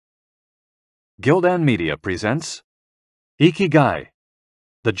Gildan Media presents Ikigai,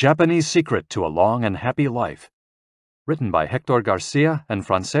 The Japanese Secret to a Long and Happy Life. Written by Hector Garcia and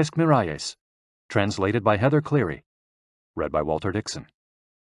Francesc Miralles. Translated by Heather Cleary. Read by Walter Dixon.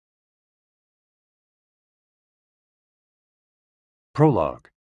 Prologue.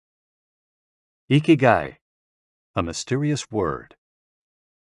 Ikigai, a mysterious word.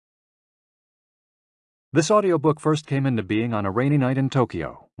 This audiobook first came into being on a rainy night in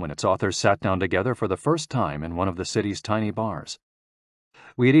Tokyo, when its authors sat down together for the first time in one of the city's tiny bars.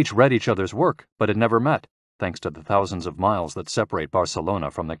 We had each read each other's work, but had never met, thanks to the thousands of miles that separate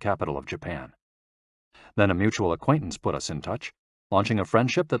Barcelona from the capital of Japan. Then a mutual acquaintance put us in touch, launching a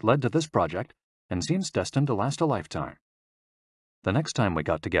friendship that led to this project and seems destined to last a lifetime. The next time we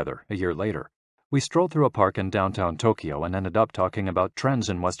got together, a year later, we strolled through a park in downtown Tokyo and ended up talking about trends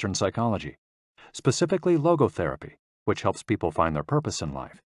in Western psychology, specifically logotherapy, which helps people find their purpose in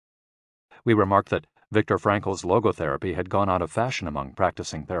life. We remarked that Viktor Frankl's logotherapy had gone out of fashion among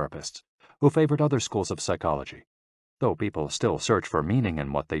practicing therapists, who favored other schools of psychology, though people still search for meaning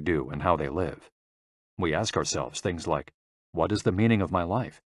in what they do and how they live. We ask ourselves things like, what is the meaning of my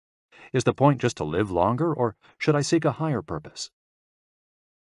life? Is the point just to live longer, or should I seek a higher purpose?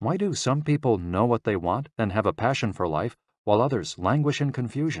 Why do some people know what they want and have a passion for life, while others languish in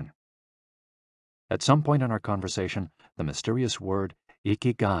confusion? At some point in our conversation, the mysterious word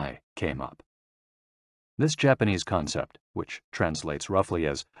Ikigai came up. This Japanese concept, which translates roughly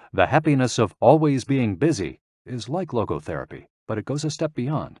as the happiness of always being busy, is like logotherapy, but it goes a step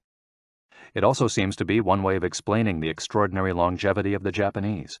beyond. It also seems to be one way of explaining the extraordinary longevity of the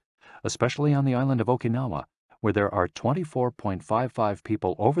Japanese, especially on the island of Okinawa, where there are 24.55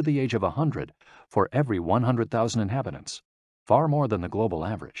 people over the age of 100 for every 100,000 inhabitants, far more than the global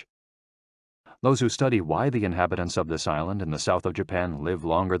average. Those who study why the inhabitants of this island in the south of Japan live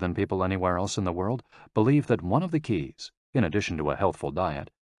longer than people anywhere else in the world believe that one of the keys, in addition to a healthful diet,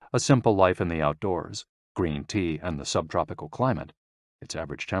 a simple life in the outdoors, green tea, and the subtropical climate, its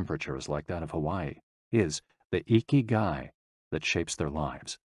average temperature is like that of Hawaii, is the Ikigai that shapes their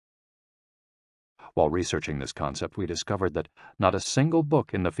lives. While researching this concept, we discovered that not a single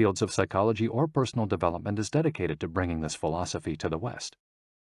book in the fields of psychology or personal development is dedicated to bringing this philosophy to the West.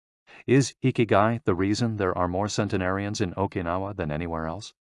 Is Ikigai the reason there are more centenarians in Okinawa than anywhere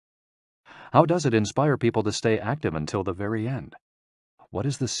else? How does it inspire people to stay active until the very end? What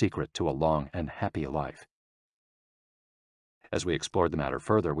is the secret to a long and happy life? As we explored the matter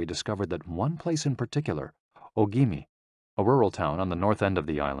further, we discovered that one place in particular, Ogimi, a rural town on the north end of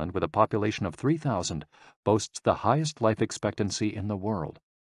the island with a population of 3,000, boasts the highest life expectancy in the world,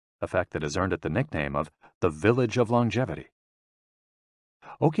 a fact that has earned it the nickname of the Village of Longevity.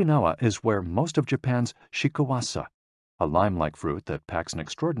 Okinawa is where most of Japan's shikuwasa, a lime-like fruit that packs an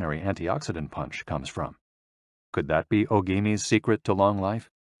extraordinary antioxidant punch, comes from. Could that be Ogimi's secret to long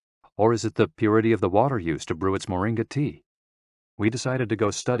life? Or is it the purity of the water used to brew its moringa tea? We decided to go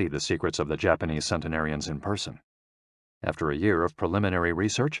study the secrets of the Japanese centenarians in person. After a year of preliminary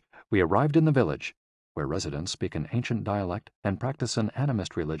research, we arrived in the village, where residents speak an ancient dialect and practice an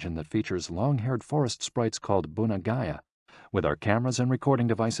animist religion that features long-haired forest sprites called bunagaya, with our cameras and recording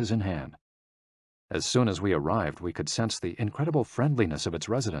devices in hand. As soon as we arrived, we could sense the incredible friendliness of its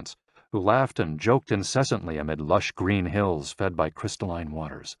residents, who laughed and joked incessantly amid lush green hills fed by crystalline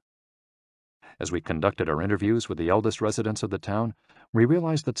waters. As we conducted our interviews with the eldest residents of the town, we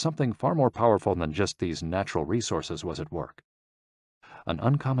realized that something far more powerful than just these natural resources was at work. An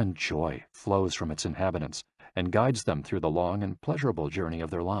uncommon joy flows from its inhabitants and guides them through the long and pleasurable journey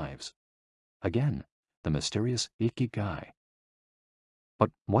of their lives. Again, the mysterious Ikigai. But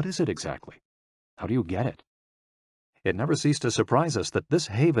what is it exactly? How do you get it? It never ceased to surprise us that this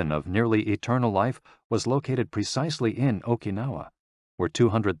haven of nearly eternal life was located precisely in Okinawa, where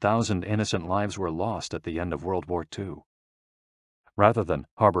 200,000 innocent lives were lost at the end of World War II. Rather than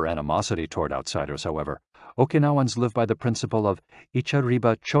harbor animosity toward outsiders, however, Okinawans live by the principle of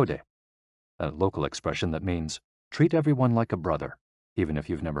Ichariba Chode, a local expression that means, treat everyone like a brother, even if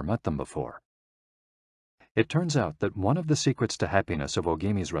you've never met them before. It turns out that one of the secrets to happiness of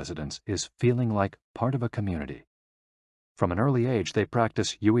Ogimi's residents is feeling like part of a community. From an early age, they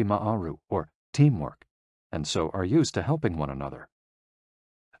practice yui ma'aru, or teamwork, and so are used to helping one another.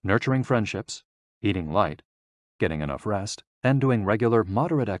 Nurturing friendships, eating light, getting enough rest, and doing regular,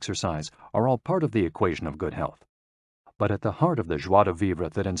 moderate exercise are all part of the equation of good health. But at the heart of the joie de vivre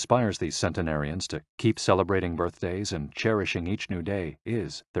that inspires these centenarians to keep celebrating birthdays and cherishing each new day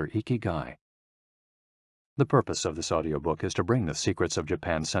is their Ikigai. The purpose of this audiobook is to bring the secrets of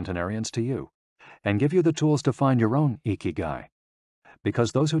Japan's centenarians to you and give you the tools to find your own Ikigai.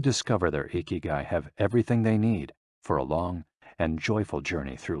 because those who discover their ikigai have everything they need for a long and joyful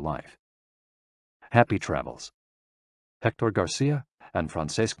journey through life. Happy travels. Hector Garcia and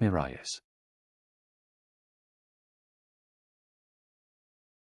Francesc Miralles.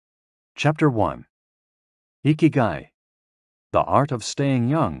 Chapter 1. Ikigai, the art of staying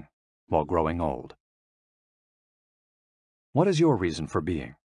young while growing old. What is your reason for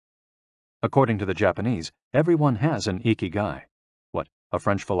being? According to the Japanese, everyone has an ikigai, what a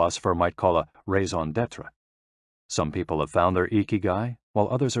French philosopher might call a raison d'être. Some people have found their ikigai, while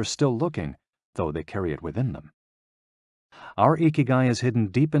others are still looking, though they carry it within them. Our ikigai is hidden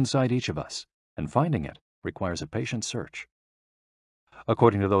deep inside each of us, and finding it requires a patient search.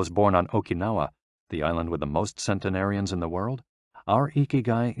 According to those born on Okinawa, the island with the most centenarians in the world, our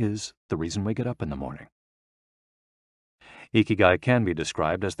ikigai is the reason we get up in the morning. Ikigai can be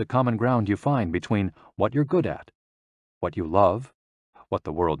described as the common ground you find between what you're good at, what you love, what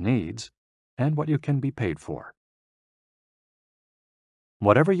the world needs, and what you can be paid for.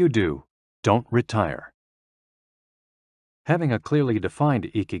 Whatever you do, don't retire. Having a clearly defined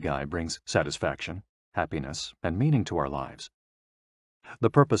ikigai brings satisfaction, happiness, and meaning to our lives. The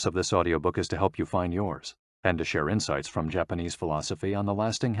purpose of this audiobook is to help you find yours, and to share insights from Japanese philosophy on the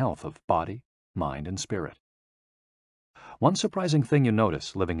lasting health of body, mind, and spirit. One surprising thing you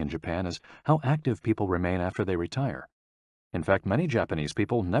notice living in Japan is how active people remain after they retire. In fact, many Japanese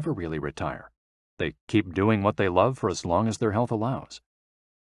people never really retire. They keep doing what they love for as long as their health allows.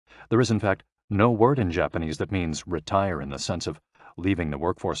 There is, in fact, no word in Japanese that means retire in the sense of leaving the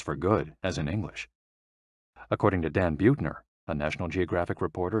workforce for good, as in English. According to Dan Buettner, a National Geographic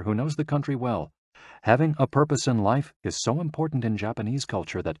reporter who knows the country well, having a purpose in life is so important in Japanese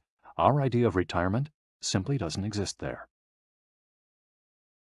culture that our idea of retirement simply doesn't exist there.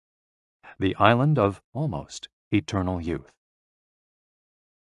 The island of almost eternal youth.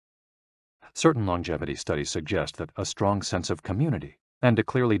 Certain longevity studies suggest that a strong sense of community and a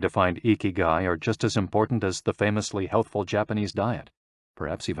clearly defined ikigai are just as important as the famously healthful Japanese diet,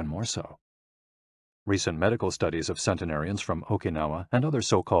 perhaps even more so. Recent medical studies of centenarians from Okinawa and other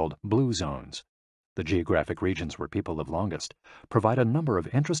so-called blue zones, the geographic regions where people live longest, provide a number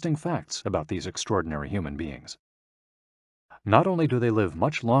of interesting facts about these extraordinary human beings. Not only do they live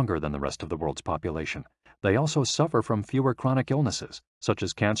much longer than the rest of the world's population, they also suffer from fewer chronic illnesses, such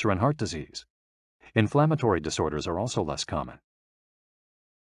as cancer and heart disease. Inflammatory disorders are also less common.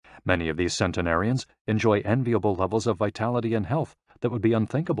 Many of these centenarians enjoy enviable levels of vitality and health that would be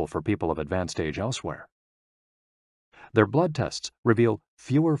unthinkable for people of advanced age elsewhere. Their blood tests reveal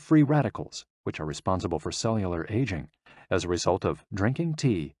fewer free radicals, which are responsible for cellular aging, as a result of drinking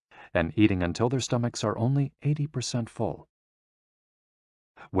tea and eating until their stomachs are only 80% full.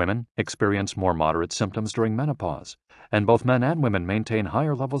 Women experience more moderate symptoms during menopause, and both men and women maintain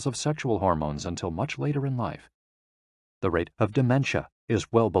higher levels of sexual hormones until much later in life. The rate of dementia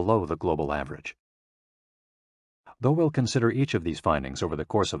is well below the global average. Though we'll consider each of these findings over the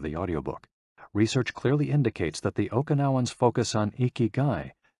course of the audiobook, research clearly indicates that the Okinawans' focus on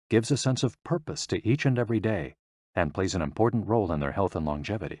ikigai gives a sense of purpose to each and every day and plays an important role in their health and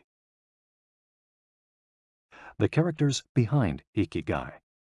longevity. The characters behind ikigai.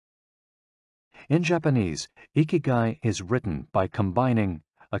 In Japanese, ikigai is written by combining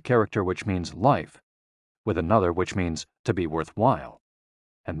a character which means life with another which means to be worthwhile,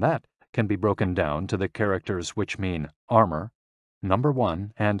 and that can be broken down to the characters which mean armor, number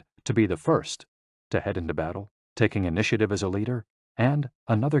one, and to be the first, to head into battle, taking initiative as a leader, and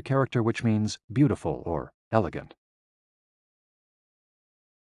another character which means beautiful or elegant.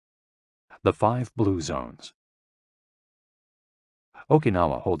 The 5 blue zones.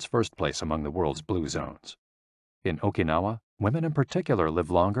 Okinawa holds first place among the world's blue zones. In Okinawa, women in particular live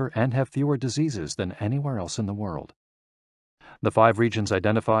longer and have fewer diseases than anywhere else in the world. The 5 regions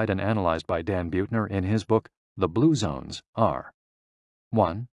identified and analyzed by Dan Buettner in his book, The Blue Zones, are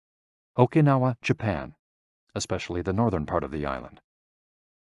 1. Okinawa, Japan, especially the northern part of the island.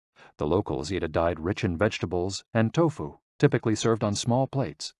 The locals eat a diet rich in vegetables and tofu, typically served on small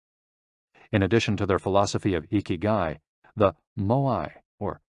plates. In addition to their philosophy of ikigai, the moai,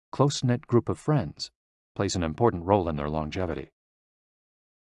 or close-knit group of friends, plays an important role in their longevity.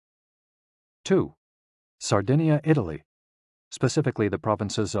 2. Sardinia, Italy, specifically the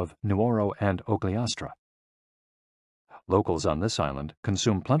provinces of Nuoro and Ogliastra. Locals on this island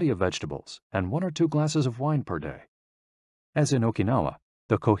consume plenty of vegetables and 1 or 2 glasses of wine per day. As in Okinawa,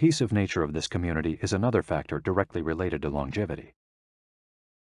 the cohesive nature of this community is another factor directly related to longevity.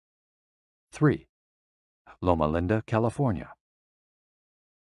 3. Loma Linda, California.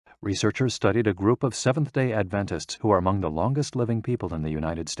 researchers studied a group of Seventh-day Adventists who are among the longest living people in the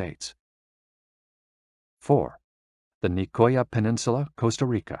United States. 4. The Nicoya Peninsula, Costa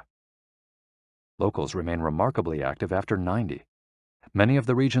Rica. Locals remain remarkably active after 90. Many of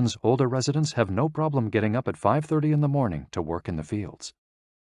the region's older residents have no problem getting up at 5:30 in the morning to work in the fields.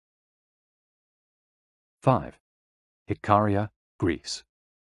 5. Ikaria, Greece.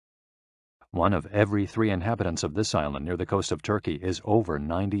 One of every 3 inhabitants of this island near the coast of Turkey is over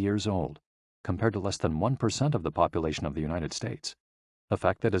 90 years old, compared to less than 1% of the population of the United States, a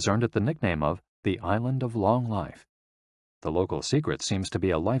fact that has earned it the nickname of the Island of Long Life. The local secret seems to be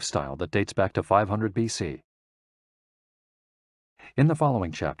a lifestyle that dates back to 500 BC. In the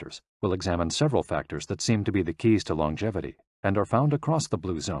following chapters, we'll examine several factors that seem to be the keys to longevity and are found across the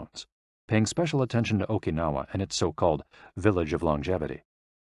blue zones, paying special attention to Okinawa and its so-called Village of Longevity.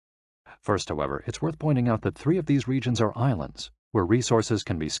 First, however, it's worth pointing out that 3 of these regions are islands, where resources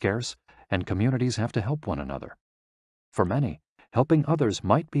can be scarce and communities have to help one another. For many, helping others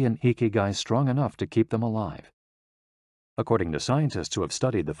might be an ikigai strong enough to keep them alive. According to scientists who have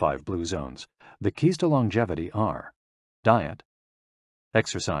studied the 5 blue zones, the keys to longevity are diet,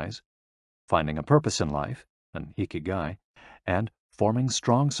 exercise, finding a purpose in life, an ikigai, and forming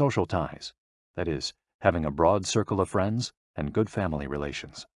strong social ties, that is, having a broad circle of friends and good family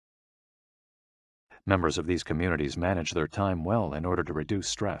relations. Members of these communities manage their time well in order to reduce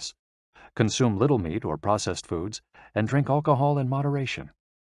stress, consume little meat or processed foods, and drink alcohol in moderation.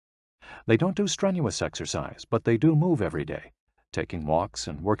 They don't do strenuous exercise, but they do move every day, taking walks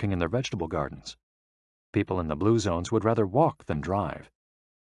and working in their vegetable gardens. People in the blue zones would rather walk than drive.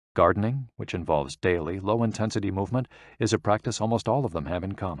 Gardening, which involves daily, low-intensity movement, is a practice almost all of them have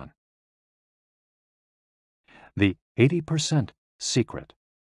in common. The 80% secret.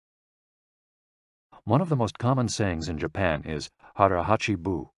 One of the most common sayings in Japan is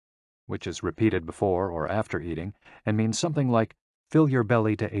harahachi-bu, which is repeated before or after eating and means something like, fill your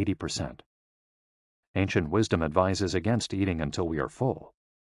belly to 80%. Ancient wisdom advises against eating until we are full.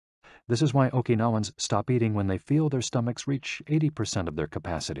 This is why Okinawans stop eating when they feel their stomachs reach 80% of their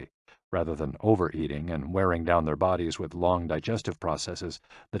capacity, rather than overeating and wearing down their bodies with long digestive processes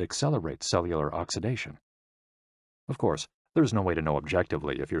that accelerate cellular oxidation. Of course, there's no way to know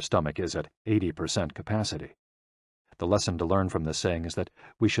objectively if your stomach is at 80% capacity. The lesson to learn from this saying is that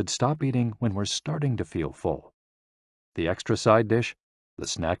we should stop eating when we're starting to feel full. The extra side dish, the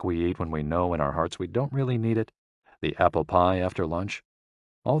snack we eat when we know in our hearts we don't really need it, the apple pie after lunch,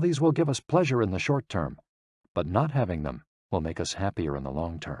 all these will give us pleasure in the short term, but not having them will make us happier in the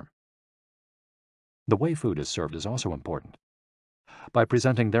long term. The way food is served is also important. By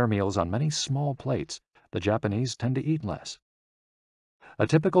presenting their meals on many small plates, the Japanese tend to eat less. A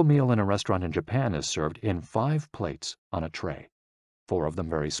typical meal in a restaurant in Japan is served in 5 plates on a tray, 4 of them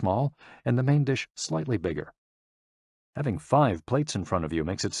very small, and the main dish slightly bigger. Having 5 plates in front of you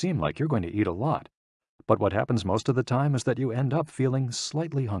makes it seem like you're going to eat a lot, but what happens most of the time is that you end up feeling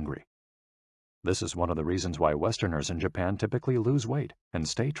slightly hungry. This is one of the reasons why Westerners in Japan typically lose weight and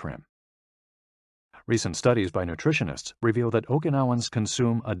stay trim. Recent studies by nutritionists reveal that Okinawans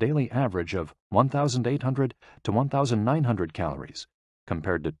consume a daily average of 1,800 to 1,900 calories,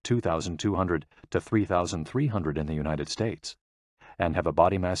 compared to 2,200 to 3,300 in the United States, and have a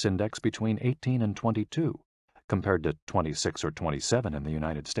body mass index between 18 and 22, compared to 26 or 27 in the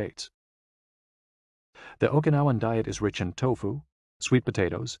United States. The Okinawan diet is rich in tofu, sweet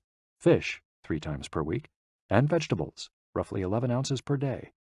potatoes, fish 3 times per week, and vegetables, roughly 11 ounces per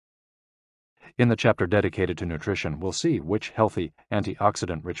day. In the chapter dedicated to nutrition, we'll see which healthy,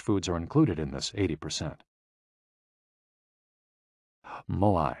 antioxidant-rich foods are included in this 80%.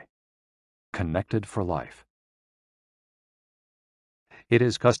 Moai, connected for life. It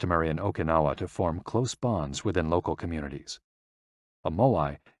is customary in Okinawa to form close bonds within local communities. A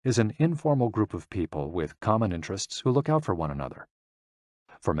moai is an informal group of people with common interests who look out for one another.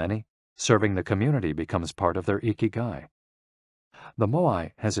 For many, serving the community becomes part of their ikigai. The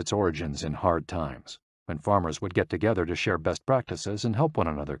moai has its origins in hard times, when farmers would get together to share best practices and help one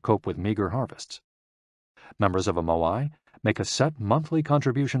another cope with meager harvests. Members of a moai make a set monthly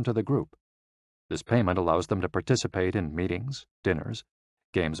contribution to the group. This payment allows them to participate in meetings, dinners,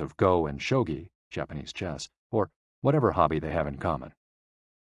 games of go and shogi, Japanese chess, or whatever hobby they have in common.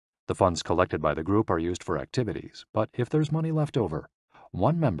 The funds collected by the group are used for activities, but if there's money left over,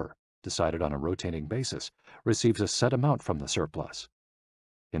 one member, decided on a rotating basis, receives a set amount from the surplus.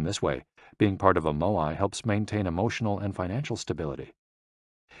 In this way, being part of a moai helps maintain emotional and financial stability.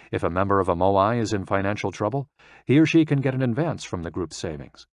 If a member of a moai is in financial trouble, he or she can get an advance from the group's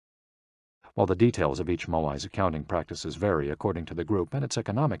savings. While the details of each moai's accounting practices vary according to the group and its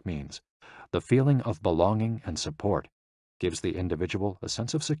economic means, the feeling of belonging and support gives the individual a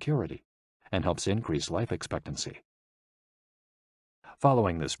sense of security and helps increase life expectancy.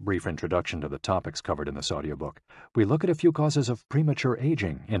 Following this brief introduction to the topics covered in this audiobook, we look at a few causes of premature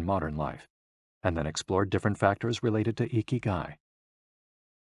aging in modern life, and then explore different factors related to Ikigai.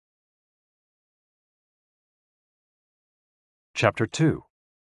 Chapter 2.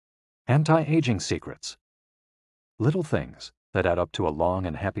 Anti-Aging Secrets. Little things that add up to a long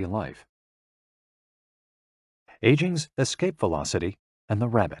and happy life. Aging's escape velocity and the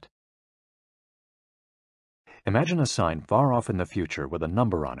rabbit. Imagine a sign far off in the future with a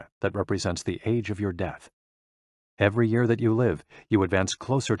number on it that represents the age of your death. Every year that you live, you advance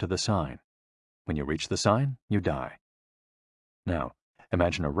closer to the sign. When you reach the sign, you die. Now,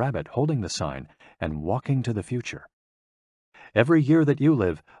 imagine a rabbit holding the sign and walking to the future. Every year that you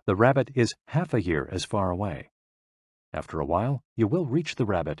live, the rabbit is half a year as far away. After a while, you will reach the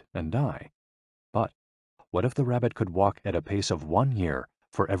rabbit and die. But what if the rabbit could walk at a pace of 1 year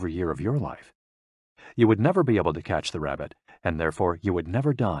for every year of your life? You would never be able to catch the rabbit, and therefore you would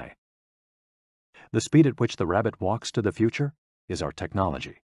never die. The speed at which the rabbit walks to the future is our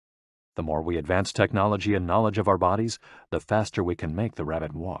technology. The more we advance technology and knowledge of our bodies, the faster we can make the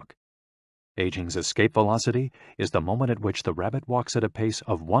rabbit walk. Aging's escape velocity is the moment at which the rabbit walks at a pace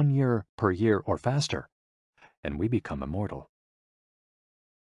of 1 year per year or faster, and we become immortal.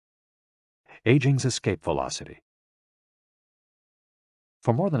 Aging's escape velocity.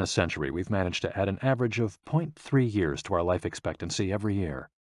 For more than a century, we've managed to add an average of 0.3 years to our life expectancy every year.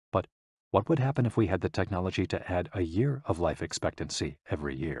 But what would happen if we had the technology to add a year of life expectancy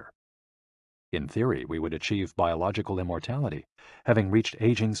every year? In theory, we would achieve biological immortality, having reached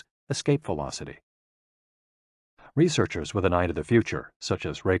aging's escape velocity. Researchers with an eye to the future, such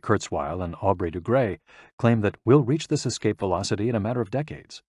as Ray Kurzweil and Aubrey de Grey, claim that we'll reach this escape velocity in a matter of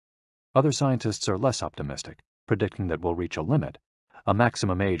decades. Other scientists are less optimistic, predicting that we'll reach a limit, a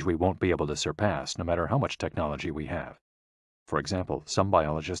maximum age we won't be able to surpass no matter how much technology we have. For example, some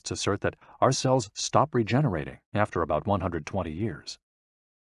biologists assert that our cells stop regenerating after about 120 years.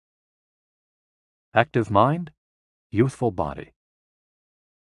 Active mind, youthful body.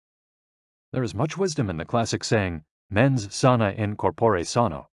 There is much wisdom in the classic saying, mens sana in corpore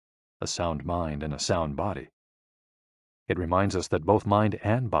sano, a sound mind in a sound body. It reminds us that both mind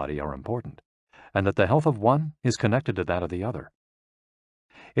and body are important, and that the health of one is connected to that of the other.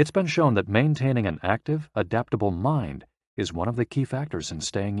 It's been shown that maintaining an active, adaptable mind is one of the key factors in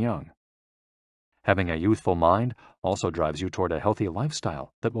staying young. Having a youthful mind also drives you toward a healthy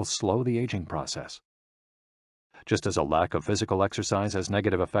lifestyle that will slow the aging process. Just as a lack of physical exercise has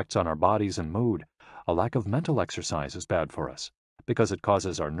negative effects on our bodies and mood, a lack of mental exercise is bad for us because it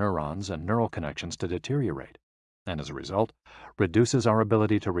causes our neurons and neural connections to deteriorate, and as a result, reduces our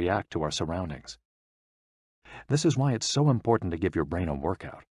ability to react to our surroundings. This is why it's so important to give your brain a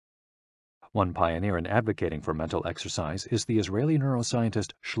workout. One pioneer in advocating for mental exercise is the Israeli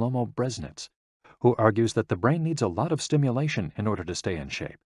neuroscientist Shlomo Bresnitz, who argues that the brain needs a lot of stimulation in order to stay in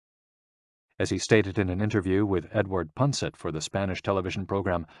shape. As he stated in an interview with Edward Punset for the Spanish television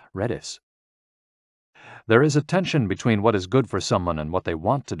program Redis, there is a tension between what is good for someone and what they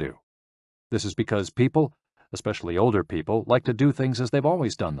want to do. This is because people, especially older people, like to do things as they've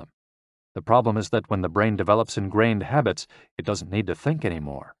always done them. The problem is that when the brain develops ingrained habits, it doesn't need to think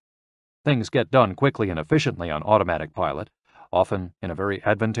anymore. Things get done quickly and efficiently on automatic pilot, often in a very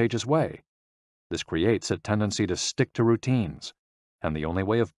advantageous way. This creates a tendency to stick to routines, and the only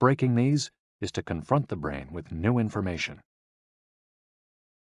way of breaking these is to confront the brain with new information.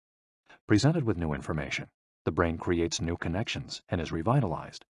 Presented with new information, the brain creates new connections and is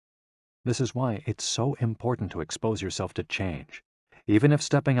revitalized. This is why it's so important to expose yourself to change, even if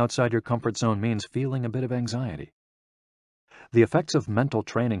stepping outside your comfort zone means feeling a bit of anxiety. The effects of mental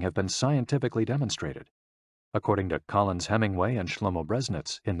training have been scientifically demonstrated. According to Collins Hemingway and Shlomo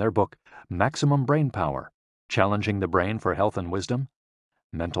Bresnitz in their book Maximum Brain Power, Challenging the Brain for Health and Wisdom,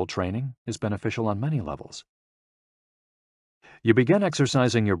 mental training is beneficial on many levels. You begin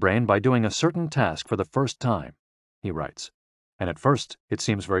exercising your brain by doing a certain task for the first time, he writes, and at first it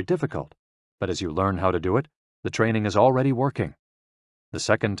seems very difficult, but as you learn how to do it, the training is already working. The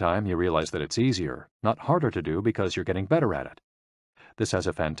second time you realize that it's easier, not harder to do because you're getting better at it. This has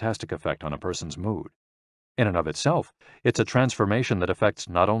a fantastic effect on a person's mood. In and of itself, it's a transformation that affects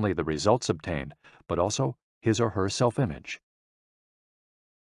not only the results obtained, but also his or her self-image.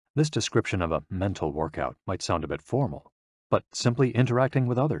 This description of a mental workout might sound a bit formal, but simply interacting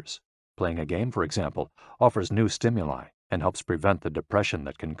with others, playing a game, for example, offers new stimuli and helps prevent the depression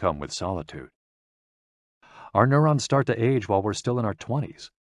that can come with solitude. Our neurons start to age while we're still in our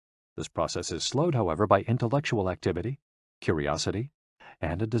 20s. This process is slowed, however, by intellectual activity, curiosity,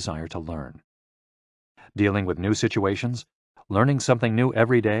 and a desire to learn. Dealing with new situations, learning something new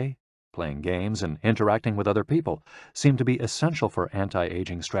every day, playing games, and interacting with other people seem to be essential for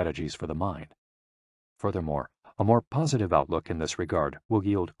anti-aging strategies for the mind. Furthermore, a more positive outlook in this regard will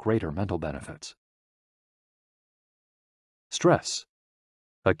yield greater mental benefits. Stress,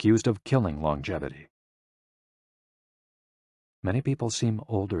 accused of killing longevity. Many people seem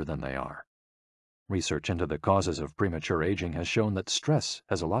older than they are. Research into the causes of premature aging has shown that stress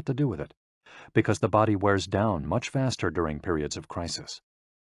has a lot to do with it, because the body wears down much faster during periods of crisis.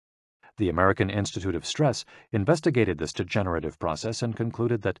 The American Institute of Stress investigated this degenerative process and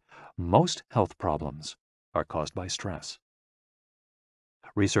concluded that most health problems are caused by stress.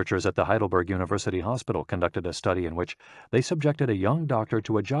 Researchers at the Heidelberg University Hospital conducted a study in which they subjected a young doctor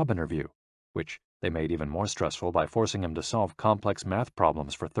to a job interview, which they made even more stressful by forcing him to solve complex math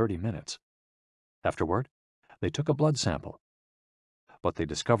problems for 30 minutes. Afterward, they took a blood sample. What they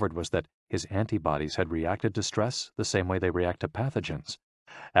discovered was that his antibodies had reacted to stress the same way they react to pathogens,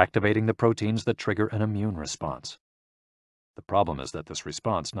 activating the proteins that trigger an immune response. The problem is that this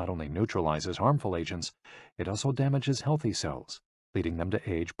response not only neutralizes harmful agents, it also damages healthy cells, leading them to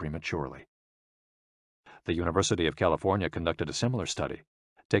age prematurely. The University of California conducted a similar study,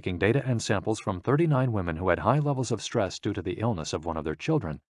 taking data and samples from 39 women who had high levels of stress due to the illness of one of their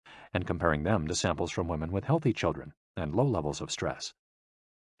children, and comparing them to samples from women with healthy children and low levels of stress.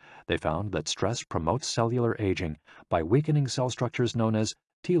 They found that stress promotes cellular aging by weakening cell structures known as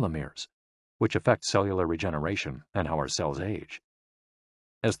telomeres, which affect cellular regeneration and how our cells age.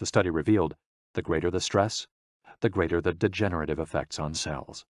 As the study revealed, the greater the stress, the greater the degenerative effects on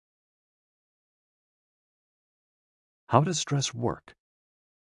cells. How does stress work?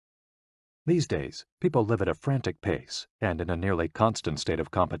 These days, people live at a frantic pace and in a nearly constant state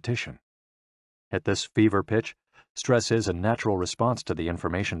of competition. At this fever pitch, stress is a natural response to the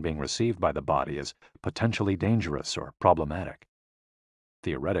information being received by the body as potentially dangerous or problematic.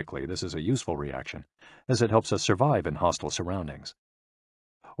 Theoretically, this is a useful reaction, as it helps us survive in hostile surroundings.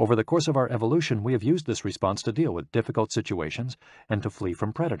 Over the course of our evolution, we have used this response to deal with difficult situations and to flee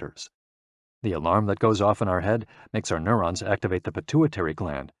from predators. The alarm that goes off in our head makes our neurons activate the pituitary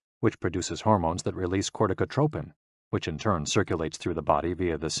gland, which produces hormones that release corticotropin, which in turn circulates through the body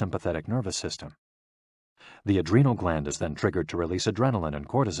via the sympathetic nervous system. The adrenal gland is then triggered to release adrenaline and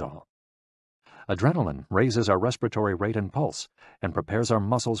cortisol. Adrenaline raises our respiratory rate and pulse and prepares our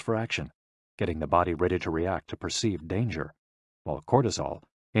muscles for action, getting the body ready to react to perceived danger, while cortisol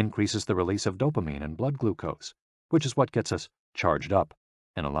increases the release of dopamine and blood glucose, which is what gets us charged up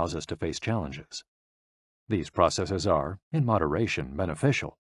and allows us to face challenges. These processes are, in moderation,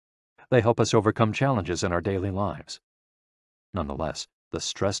 beneficial. They help us overcome challenges in our daily lives. Nonetheless, the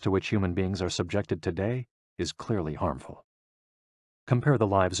stress to which human beings are subjected today is clearly harmful. Compare the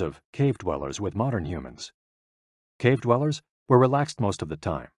lives of cave dwellers with modern humans. Cave dwellers were relaxed most of the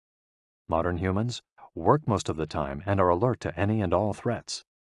time. Modern humans work most of the time and are alert to any and all threats.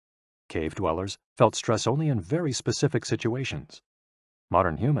 Cave dwellers felt stress only in very specific situations.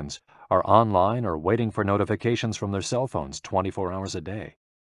 Modern humans are online or waiting for notifications from their cell phones 24 hours a day.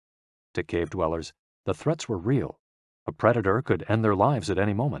 To cave dwellers, the threats were real. A predator could end their lives at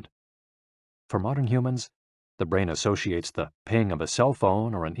any moment. For modern humans, the brain associates the ping of a cell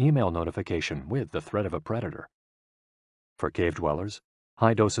phone or an email notification with the threat of a predator. For cave dwellers,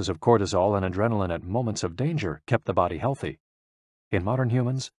 high doses of cortisol and adrenaline at moments of danger kept the body healthy. In modern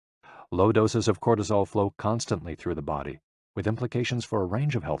humans, low doses of cortisol flow constantly through the body, with implications for a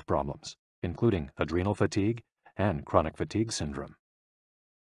range of health problems, including adrenal fatigue and chronic fatigue syndrome.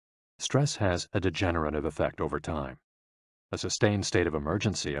 Stress has a degenerative effect over time. A sustained state of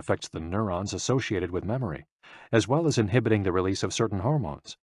emergency affects the neurons associated with memory, as well as inhibiting the release of certain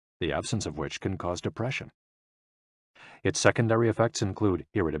hormones, the absence of which can cause depression. Its secondary effects include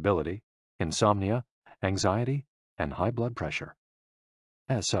irritability, insomnia, anxiety, and high blood pressure.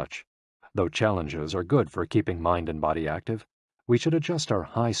 As such, though challenges are good for keeping mind and body active, we should adjust our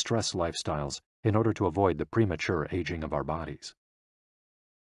high-stress lifestyles in order to avoid the premature aging of our bodies.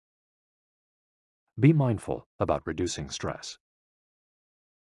 Be mindful about reducing stress.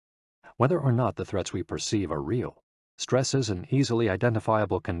 Whether or not the threats we perceive are real, stress is an easily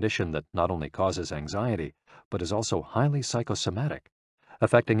identifiable condition that not only causes anxiety, but is also highly psychosomatic,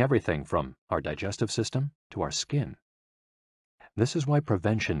 affecting everything from our digestive system to our skin. This is why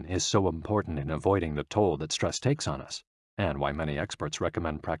prevention is so important in avoiding the toll that stress takes on us, and why many experts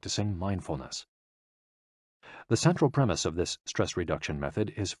recommend practicing mindfulness. The central premise of this stress reduction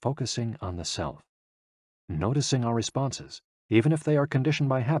method is focusing on the self, noticing our responses, even if they are conditioned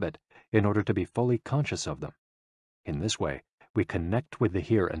by habit, in order to be fully conscious of them. In this way, we connect with the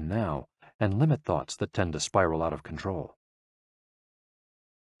here and now and limit thoughts that tend to spiral out of control.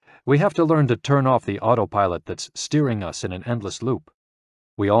 We have to learn to turn off the autopilot that's steering us in an endless loop.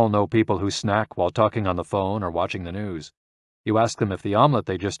 We all know people who snack while talking on the phone or watching the news. You ask them if the omelet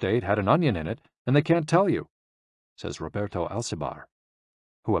they just ate had an onion in it, and they can't tell you, says Roberto Alcibar,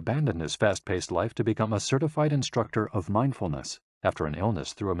 who abandoned his fast-paced life to become a certified instructor of mindfulness after an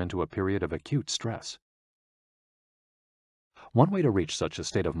illness threw him into a period of acute stress. One way to reach such a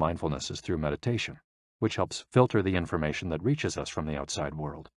state of mindfulness is through meditation, which helps filter the information that reaches us from the outside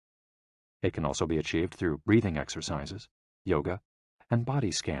world. It can also be achieved through breathing exercises, yoga, and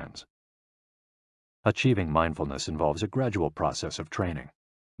body scans. Achieving mindfulness involves a gradual process of training,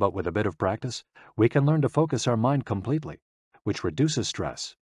 but with a bit of practice, we can learn to focus our mind completely, which reduces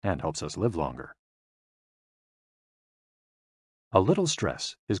stress and helps us live longer. A little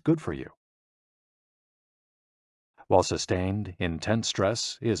stress is good for you. While sustained, intense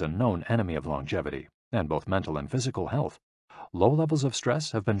stress is a known enemy of longevity and both mental and physical health, low levels of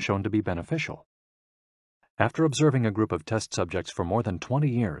stress have been shown to be beneficial. After observing a group of test subjects for more than 20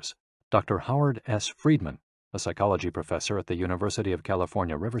 years, Dr. Howard S. Friedman, a psychology professor at the University of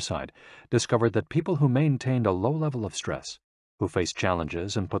California, Riverside, discovered that people who maintained a low level of stress, who faced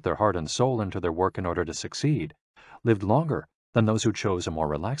challenges and put their heart and soul into their work in order to succeed, lived longer than those who chose a more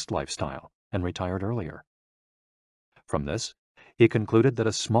relaxed lifestyle and retired earlier. From this, he concluded that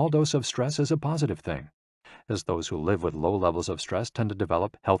a small dose of stress is a positive thing, as those who live with low levels of stress tend to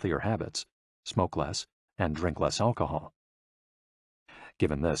develop healthier habits, smoke less, and drink less alcohol.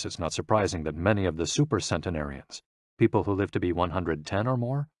 Given this, it's not surprising that many of the supercentenarians, people who live to be 110 or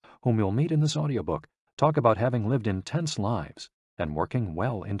more, whom you'll meet in this audiobook, talk about having lived intense lives and working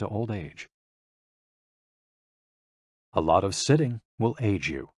well into old age. A lot of sitting will age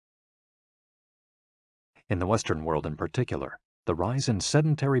you. In the Western world in particular, the rise in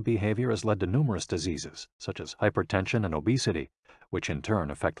sedentary behavior has led to numerous diseases, such as hypertension and obesity, which in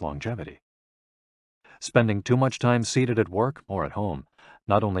turn affect longevity. Spending too much time seated at work or at home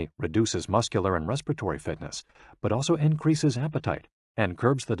not only reduces muscular and respiratory fitness, but also increases appetite and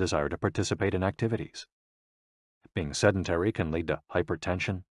curbs the desire to participate in activities. Being sedentary can lead to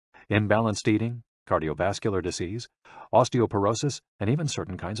hypertension, imbalanced eating, cardiovascular disease, osteoporosis, and even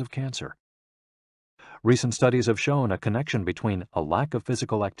certain kinds of cancer. Recent studies have shown a connection between a lack of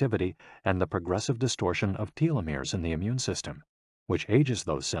physical activity and the progressive distortion of telomeres in the immune system, which ages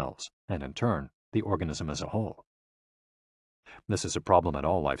those cells and, in turn, the organism as a whole. This is a problem at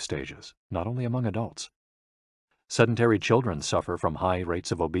all life stages, not only among adults. Sedentary children suffer from high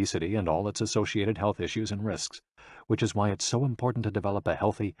rates of obesity and all its associated health issues and risks, which is why it's so important to develop a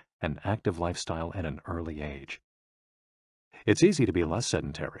healthy and active lifestyle at an early age. It's easy to be less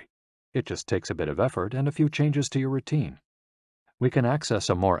sedentary. It just takes a bit of effort and a few changes to your routine. We can access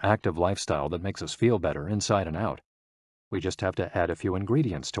a more active lifestyle that makes us feel better inside and out. We just have to add a few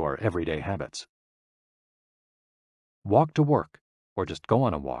ingredients to our everyday habits. Walk to work, or just go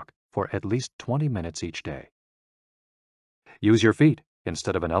on a walk, for at least 20 minutes each day. Use your feet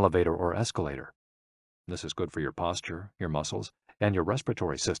instead of an elevator or escalator. This is good for your posture, your muscles, and your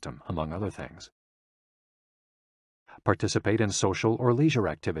respiratory system, among other things. Participate in social or leisure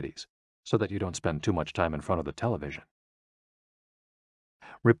activities, so that you don't spend too much time in front of the television.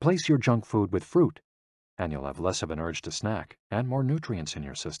 Replace your junk food with fruit, and you'll have less of an urge to snack and more nutrients in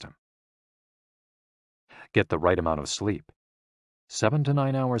your system. Get the right amount of sleep. 7 to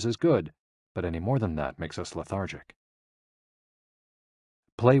 9 hours is good, but any more than that makes us lethargic.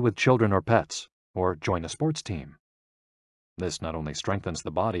 Play with children or pets, or join a sports team. This not only strengthens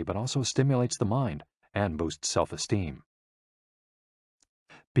the body, but also stimulates the mind and boosts self-esteem.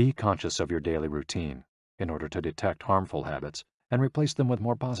 Be conscious of your daily routine in order to detect harmful habits and replace them with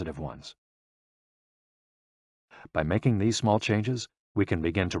more positive ones. By making these small changes, we can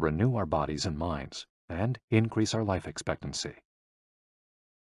begin to renew our bodies and minds and increase our life expectancy.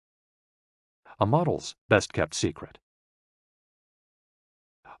 A model's best-kept secret.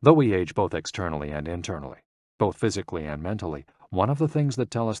 Though we age both externally and internally, both physically and mentally, one of the things that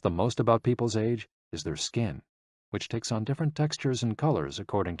tell us the most about people's age is their skin, which takes on different textures and colors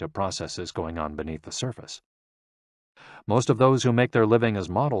according to processes going on beneath the surface. Most of those who make their living as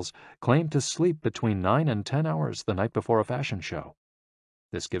models claim to sleep between 9 and 10 hours the night before a fashion show.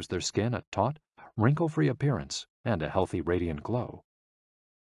 This gives their skin a taut, wrinkle-free appearance and a healthy, radiant glow.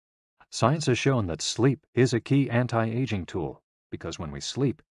 Science has shown that sleep is a key anti-aging tool because when we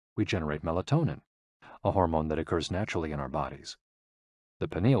sleep, we generate melatonin, a hormone that occurs naturally in our bodies. The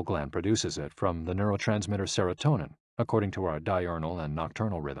pineal gland produces it from the neurotransmitter serotonin, according to our diurnal and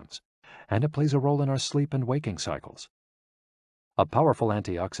nocturnal rhythms, and it plays a role in our sleep and waking cycles. A powerful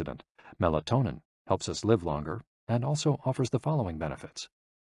antioxidant, melatonin, helps us live longer and also offers the following benefits.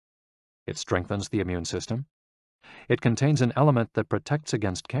 It strengthens the immune system. It contains an element that protects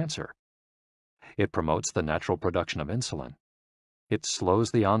against cancer. It promotes the natural production of insulin. It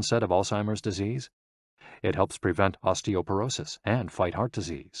slows the onset of Alzheimer's disease. It helps prevent osteoporosis and fight heart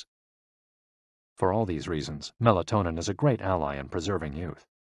disease. For all these reasons, melatonin is a great ally in preserving youth.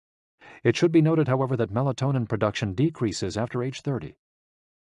 It should be noted, however, that melatonin production decreases after age 30.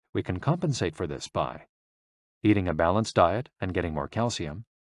 We can compensate for this by eating a balanced diet and getting more calcium,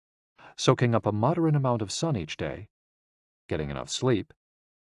 soaking up a moderate amount of sun each day, getting enough sleep,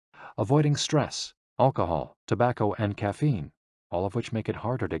 avoiding stress, alcohol, tobacco, and caffeine, all of which make it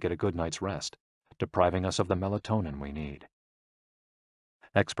harder to get a good night's rest, depriving us of the melatonin we need.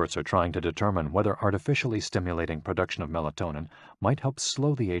 Experts are trying to determine whether artificially stimulating production of melatonin might help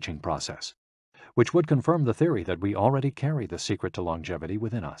slow the aging process, which would confirm the theory that we already carry the secret to longevity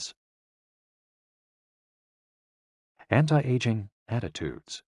within us. Anti-aging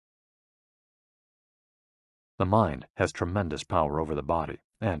attitudes. The mind has tremendous power over the body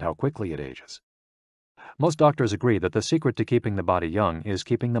and how quickly it ages. Most doctors agree that the secret to keeping the body young is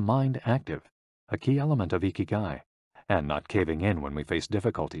keeping the mind active, a key element of Ikigai, and not caving in when we face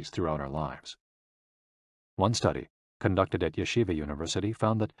difficulties throughout our lives. One study, conducted at Yeshiva University,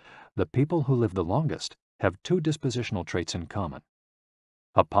 found that the people who live the longest have two dispositional traits in common: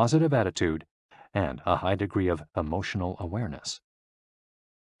 a positive attitude and a high degree of emotional awareness.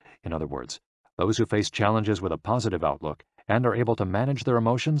 In other words, those who face challenges with a positive outlook and are able to manage their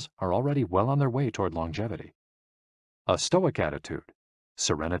emotions are already well on their way toward longevity. A stoic attitude,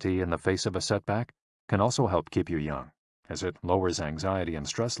 serenity in the face of a setback, can also help keep you young, as it lowers anxiety and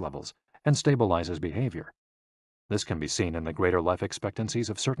stress levels and stabilizes behavior. This can be seen in the greater life expectancies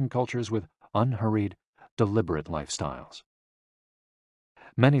of certain cultures with unhurried, deliberate lifestyles.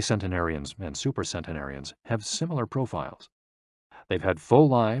 Many centenarians and supercentenarians have similar profiles. They've had full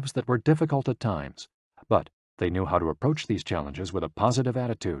lives that were difficult at times, but they knew how to approach these challenges with a positive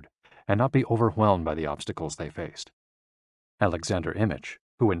attitude and not be overwhelmed by the obstacles they faced. Alexander Imich,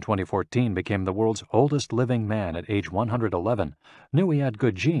 who in 2014 became the world's oldest living man at age 111, knew he had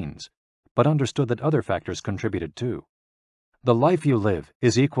good genes, but understood that other factors contributed too. "The life you live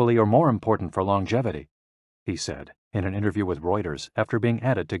is equally or more important for longevity," he said in an interview with Reuters after being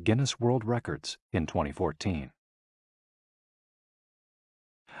added to Guinness World Records in 2014.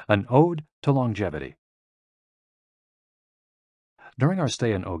 An Ode to Longevity. During our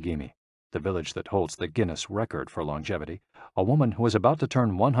stay in Ogimi, the village that holds the Guinness record for longevity, a woman who was about to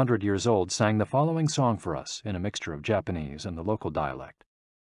turn 100 years old sang the following song for us in a mixture of Japanese and the local dialect.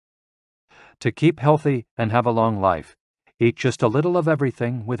 "To keep healthy and have a long life, eat just a little of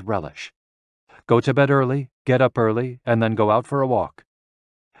everything with relish. Go to bed early, get up early, and then go out for a walk.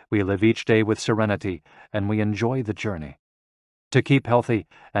 We live each day with serenity, and we enjoy the journey. To keep healthy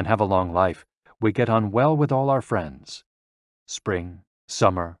and have a long life, we get on well with all our friends. Spring,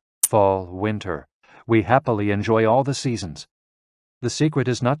 summer, fall, winter, we happily enjoy all the seasons. The secret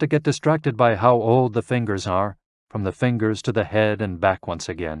is not to get distracted by how old the fingers are, from the fingers to the head and back once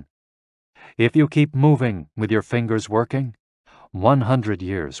again. If you keep moving with your fingers working, 100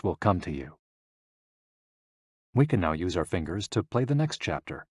 years will come to you." We can now use our fingers to play the next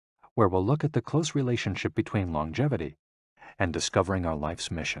chapter, where we'll look at the close relationship between longevity and discovering our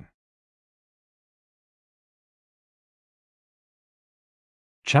life's mission.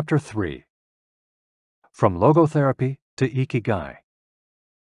 Chapter 3. From Logotherapy to Ikigai.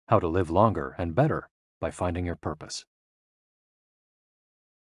 How to live longer and better by finding your purpose.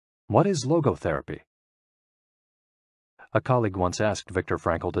 What is logotherapy? A colleague once asked Viktor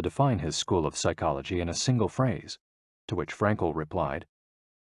Frankl to define his school of psychology in a single phrase, to which Frankl replied,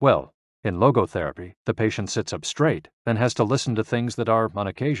 "Well, in logotherapy, the patient sits up straight and has to listen to things that are, on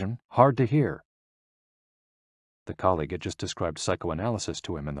occasion, hard to hear." The colleague had just described psychoanalysis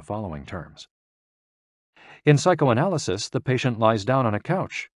to him in the following terms. "In psychoanalysis, the patient lies down on a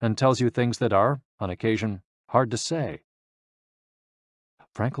couch and tells you things that are, on occasion, hard to say."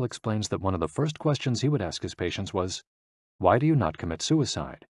 Frankl explains that one of the first questions he would ask his patients was, "Why do you not commit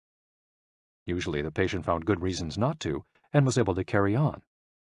suicide?" Usually the patient found good reasons not to and was able to carry on.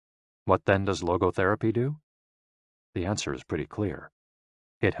 What then does logotherapy do? The answer is pretty clear.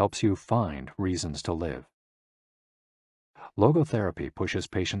 It helps you find reasons to live. Logotherapy pushes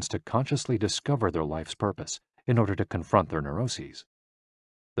patients to consciously discover their life's purpose in order to confront their neuroses.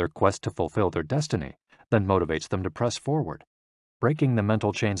 Their quest to fulfill their destiny then motivates them to press forward, breaking the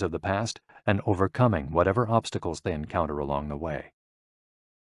mental chains of the past and overcoming whatever obstacles they encounter along the way.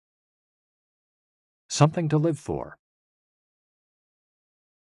 Something to live for.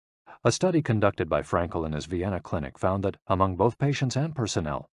 A study conducted by Frankl in his Vienna clinic found that among both patients and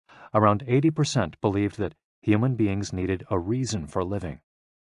personnel, around 80% believed that human beings needed a reason for living,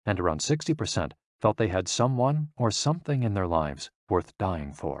 and around 60% felt they had someone or something in their lives worth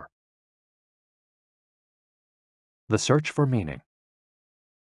dying for. The search for meaning.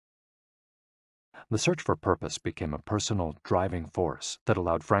 The search for purpose became a personal driving force that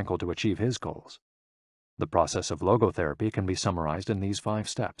allowed Frankl to achieve his goals. The process of logotherapy can be summarized in these 5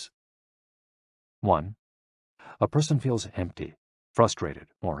 steps. 1. A person feels empty, frustrated,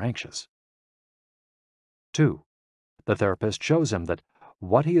 or anxious. 2. The therapist shows him that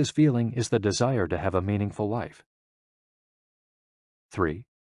what he is feeling is the desire to have a meaningful life. 3.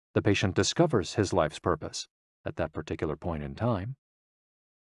 The patient discovers his life's purpose at that particular point in time.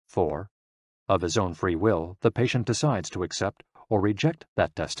 4. Of his own free will, the patient decides to accept or reject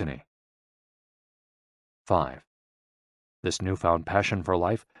that destiny. 5. This newfound passion for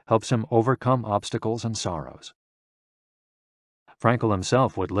life helps him overcome obstacles and sorrows. Frankl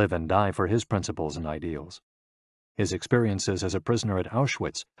himself would live and die for his principles and ideals. His experiences as a prisoner at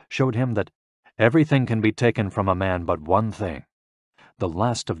Auschwitz showed him that everything can be taken from a man but one thing, the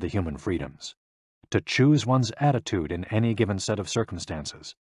last of the human freedoms: to choose one's attitude in any given set of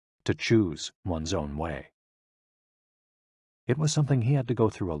circumstances, to choose one's own way. It was something he had to go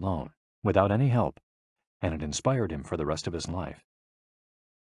through alone, without any help, and it inspired him for the rest of his life.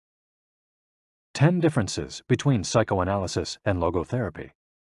 10 differences between psychoanalysis and logotherapy.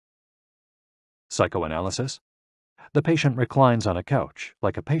 Psychoanalysis: the patient reclines on a couch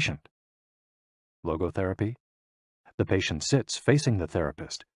like a patient. Logotherapy: the patient sits facing the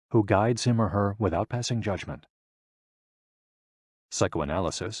therapist, who guides him or her without passing judgment.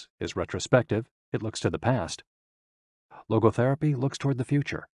 Psychoanalysis is retrospective, it looks to the past. Logotherapy looks toward the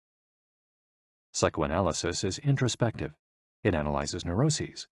future. Psychoanalysis is introspective, it analyzes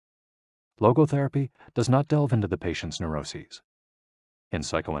neuroses. Logotherapy does not delve into the patient's neuroses. In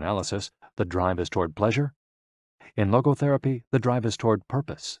psychoanalysis, the drive is toward pleasure. In logotherapy, the drive is toward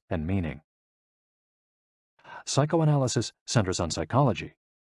purpose and meaning. Psychoanalysis centers on psychology.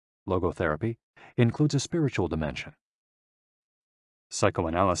 Logotherapy includes a spiritual dimension.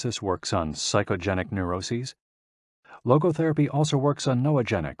 Psychoanalysis works on psychogenic neuroses. Logotherapy also works on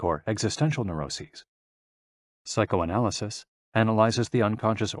noogenic or existential neuroses. Psychoanalysis analyzes the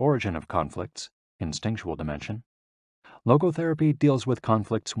unconscious origin of conflicts, instinctual dimension. Logotherapy deals with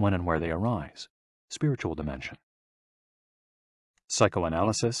conflicts when and where they arise, spiritual dimension.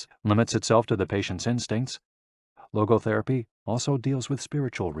 Psychoanalysis limits itself to the patient's instincts. Logotherapy also deals with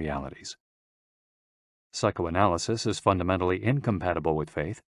spiritual realities. Psychoanalysis is fundamentally incompatible with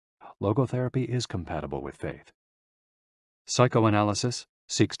faith. Logotherapy is compatible with faith. Psychoanalysis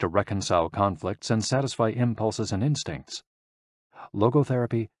seeks to reconcile conflicts and satisfy impulses and instincts.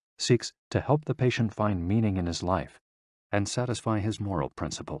 Logotherapy seeks to help the patient find meaning in his life and satisfy his moral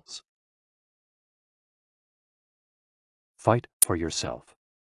principles. Fight for yourself.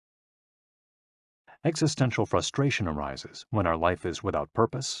 Existential frustration arises when our life is without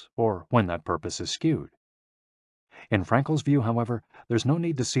purpose or when that purpose is skewed. In Frankl's view, however, there's no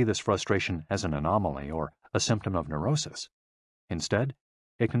need to see this frustration as an anomaly or a symptom of neurosis. Instead,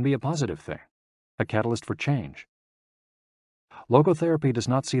 it can be a positive thing, a catalyst for change. Logotherapy does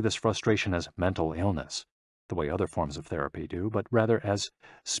not see this frustration as mental illness, the way other forms of therapy do, but rather as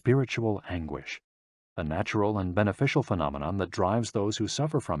spiritual anguish, a natural and beneficial phenomenon that drives those who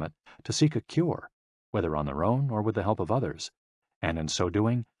suffer from it to seek a cure, whether on their own or with the help of others, and in so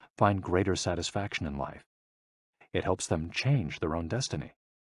doing, find greater satisfaction in life. It helps them change their own destiny.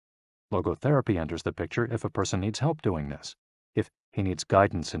 Logotherapy enters the picture if a person needs help doing this, if he needs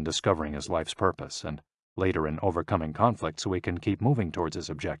guidance in discovering his life's purpose, and later in overcoming conflict so he can keep moving towards his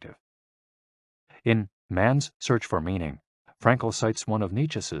objective. In Man's Search for Meaning, Frankl cites one of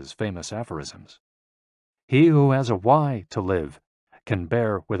Nietzsche's famous aphorisms: "He who has a why to live can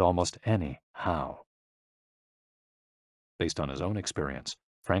bear with almost any how." Based on his own experience,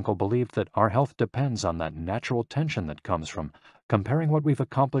 Frankl believed that our health depends on that natural tension that comes from comparing what we've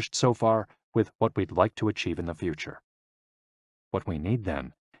accomplished so far with what we'd like to achieve in the future. What we need,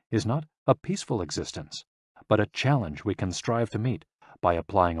 then, is not a peaceful existence, but a challenge we can strive to meet by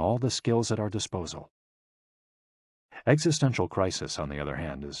applying all the skills at our disposal. Existential crisis, on the other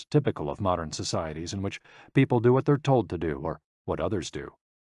hand, is typical of modern societies in which people do what they're told to do or what others do,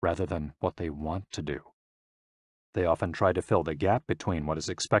 rather than what they want to do. They often try to fill the gap between what is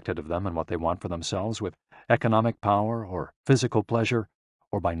expected of them and what they want for themselves with economic power or physical pleasure,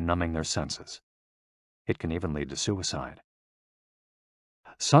 or by numbing their senses. It can even lead to suicide.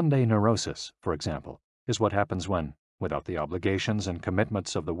 Sunday neurosis, for example, is what happens when, without the obligations and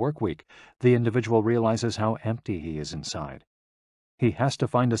commitments of the work week, the individual realizes how empty he is inside. He has to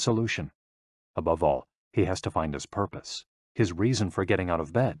find a solution. Above all, he has to find his purpose, his reason for getting out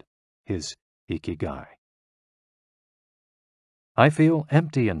of bed, his ikigai. I feel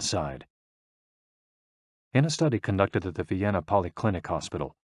empty inside. In a study conducted at the Vienna Polyclinic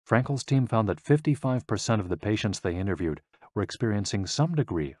Hospital, Frankel's team found that 55% of the patients they interviewed were experiencing some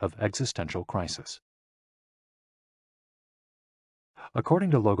degree of existential crisis.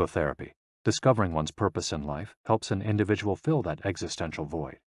 According to logotherapy, discovering one's purpose in life helps an individual fill that existential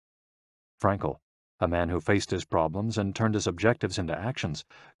void. Frankel, a man who faced his problems and turned his objectives into actions,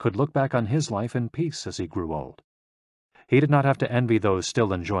 could look back on his life in peace as he grew old. He did not have to envy those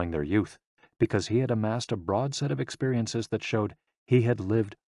still enjoying their youth, because he had amassed a broad set of experiences that showed he had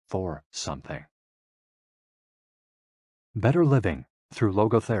lived for something. Better living through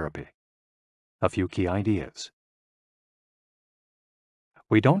logotherapy. A few key ideas.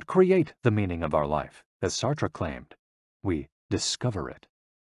 We don't create the meaning of our life, as Sartre claimed. We discover it.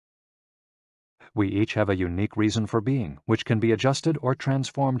 We each have a unique reason for being, which can be adjusted or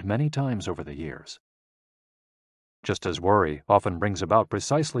transformed many times over the years. Just as worry often brings about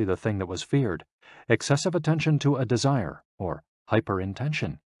precisely the thing that was feared, excessive attention to a desire, or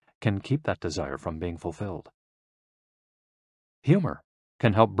hyperintention, can keep that desire from being fulfilled. Humor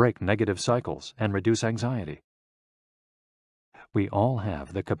can help break negative cycles and reduce anxiety. We all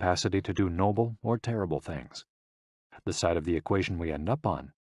have the capacity to do noble or terrible things. The side of the equation we end up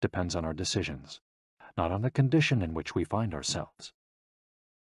on depends on our decisions, not on the condition in which we find ourselves.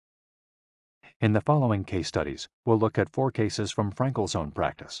 In the following case studies, we'll look at 4 cases from Frankel's own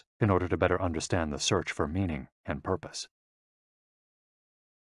practice in order to better understand the search for meaning and purpose.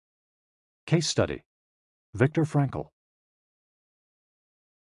 Case study: Viktor Frankl.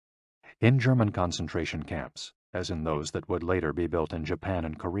 In German concentration camps, as in those that would later be built in Japan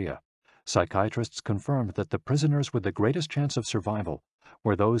and Korea, psychiatrists confirmed that the prisoners with the greatest chance of survival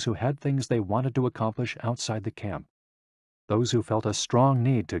were those who had things they wanted to accomplish outside the camp, those who felt a strong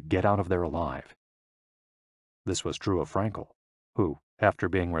need to get out of there alive. This was true of Frankl, who, after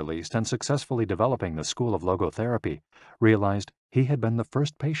being released and successfully developing the school of logotherapy, realized he had been the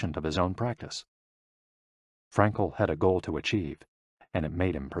first patient of his own practice. Frankl had a goal to achieve, and it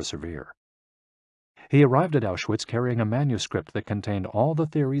made him persevere. He arrived at Auschwitz carrying a manuscript that contained all the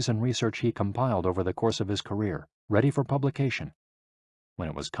theories and research he compiled over the course of his career, ready for publication. When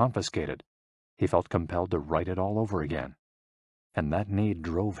it was confiscated, he felt compelled to write it all over again. And that need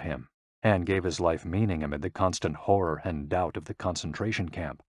drove him, and gave his life meaning amid the constant horror and doubt of the concentration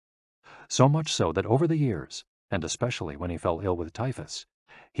camp. So much so that over the years, and especially when he fell ill with typhus,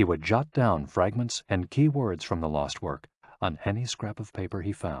 he would jot down fragments and key words from the lost work on any scrap of paper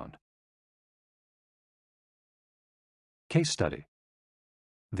he found. Case study: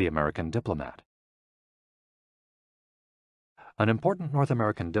 The American Diplomat. An important North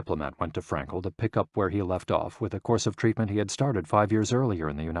American diplomat went to Frankl to pick up where he left off with a course of treatment he had started 5 years earlier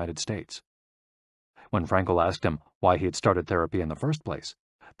in the United States. When Frankl asked him why he had started therapy in the first place,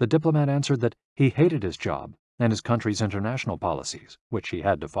 the diplomat answered that he hated his job and his country's international policies, which he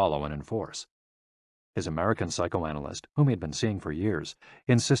had to follow and enforce. His American psychoanalyst, whom he had been seeing for years,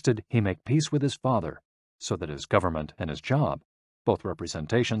 insisted he make peace with his father so that his government and his job, both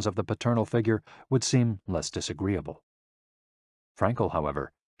representations of the paternal figure, would seem less disagreeable. Frankl,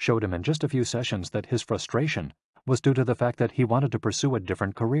 however, showed him in just a few sessions that his frustration was due to the fact that he wanted to pursue a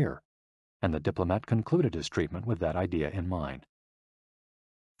different career, and the diplomat concluded his treatment with that idea in mind.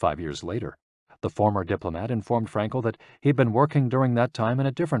 5 years later, the former diplomat informed Frankl that he had been working during that time in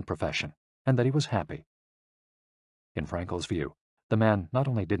a different profession, and that he was happy. In Frankl's view, the man not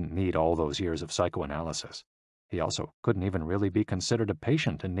only didn't need all those years of psychoanalysis, he also couldn't even really be considered a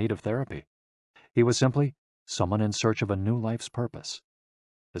patient in need of therapy. He was simply someone in search of a new life's purpose.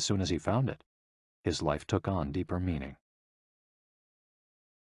 As soon as he found it, his life took on deeper meaning.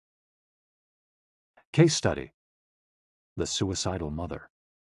 Case study: The Suicidal Mother.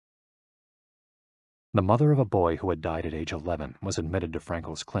 The mother of a boy who had died at age 11 was admitted to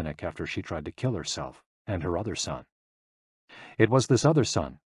Frankl's clinic after she tried to kill herself and her other son. It was this other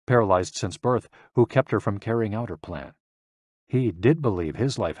son, paralyzed since birth, who kept her from carrying out her plan. He did believe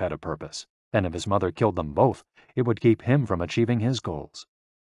his life had a purpose, and if his mother killed them both, it would keep him from achieving his goals.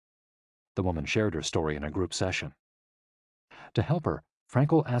 The woman shared her story in a group session. To help her,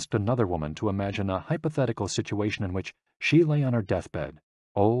 Frankel asked another woman to imagine a hypothetical situation in which she lay on her deathbed,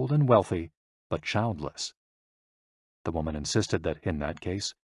 old and wealthy, but childless. The woman insisted that, in that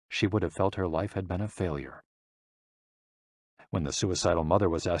case, she would have felt her life had been a failure. When the suicidal mother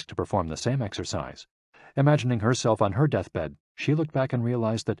was asked to perform the same exercise, imagining herself on her deathbed, she looked back and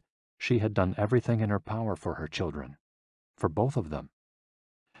realized that she had done everything in her power for her children, for both of them.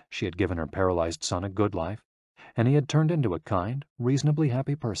 She had given her paralyzed son a good life, and he had turned into a kind, reasonably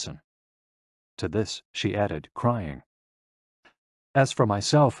happy person. To this she added, crying, "As for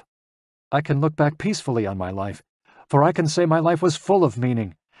myself, I can look back peacefully on my life, for I can say my life was full of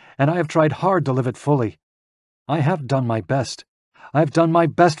meaning, and I have tried hard to live it fully. I have done my best. I have done my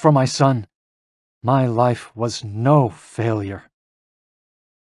best for my son. My life was no failure."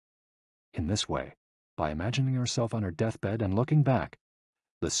 In this way, by imagining herself on her deathbed and looking back,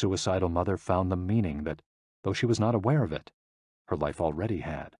 the suicidal mother found the meaning that, though she was not aware of it, her life already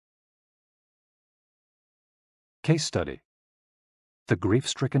had. Case study: The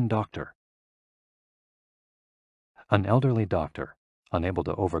grief-stricken doctor. An elderly doctor, unable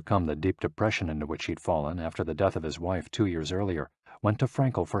to overcome the deep depression into which he'd fallen after the death of his wife 2 years earlier, went to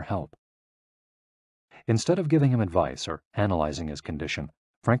Frankel for help. Instead of giving him advice or analyzing his condition,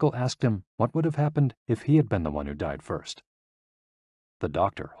 Frankel asked him what would have happened if he had been the one who died first. The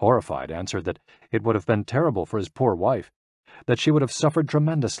doctor, horrified, answered that it would have been terrible for his poor wife, that she would have suffered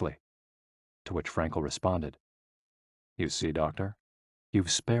tremendously. To which Frankel responded, "You see, doctor,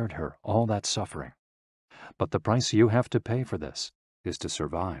 you've spared her all that suffering. But the price you have to pay for this is to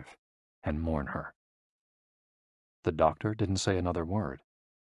survive and mourn her." The doctor didn't say another word.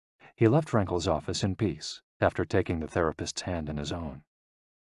 He left Frankel's office in peace after taking the therapist's hand in his own.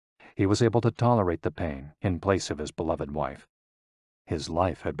 He was able to tolerate the pain in place of his beloved wife. His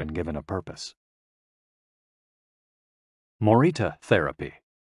life had been given a purpose. Morita therapy.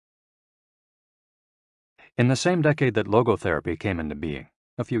 In the same decade that logotherapy came into being,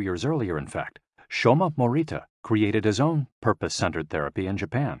 a few years earlier in fact, Shoma Morita created his own purpose-centered therapy in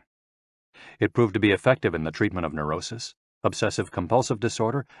Japan. It proved to be effective in the treatment of neurosis, obsessive-compulsive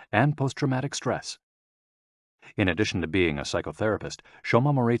disorder, and post-traumatic stress. In addition to being a psychotherapist,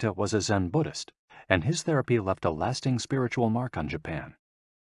 Shoma Morita was a Zen Buddhist, and his therapy left a lasting spiritual mark on Japan.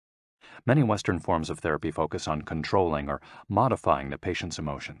 Many Western forms of therapy focus on controlling or modifying the patient's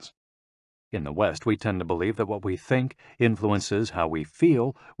emotions. In the West, we tend to believe that what we think influences how we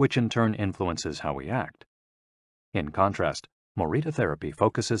feel, which in turn influences how we act. In contrast, Morita therapy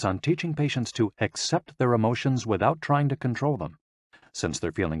focuses on teaching patients to accept their emotions without trying to control them, since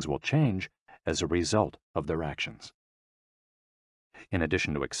their feelings will change as a result of their actions. In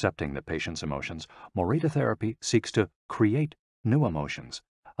addition to accepting the patient's emotions, Morita therapy seeks to create new emotions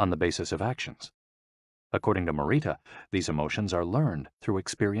on the basis of actions. According to Morita, these emotions are learned through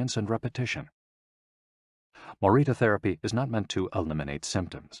experience and repetition. Morita therapy is not meant to eliminate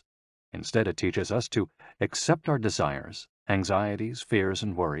symptoms. Instead, it teaches us to accept our desires, anxieties, fears,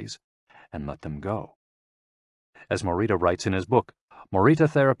 and worries, and let them go. As Morita writes in his book, Morita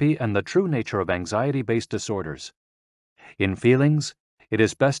Therapy and the True Nature of Anxiety-Based Disorders, "In feelings, it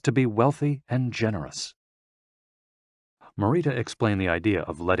is best to be wealthy and generous." Morita explained the idea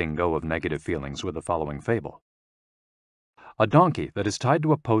of letting go of negative feelings with the following fable. A donkey that is tied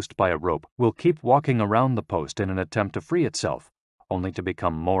to a post by a rope will keep walking around the post in an attempt to free itself, only to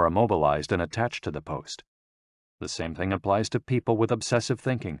become more immobilized and attached to the post. The same thing applies to people with obsessive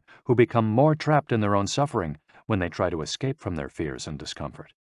thinking, who become more trapped in their own suffering when they try to escape from their fears and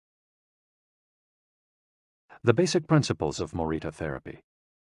discomfort. The basic principles of Morita therapy.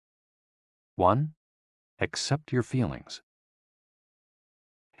 1. Accept your feelings.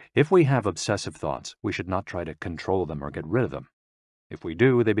 If we have obsessive thoughts, we should not try to control them or get rid of them. If we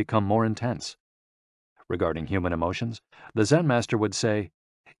do, they become more intense. Regarding human emotions, the Zen master would say,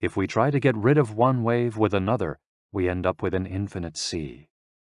 if we try to get rid of one wave with another, we end up with an infinite sea.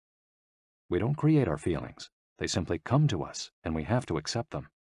 We don't create our feelings. They simply come to us, and we have to accept them.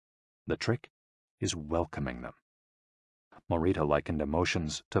 The trick is welcoming them. Morita likened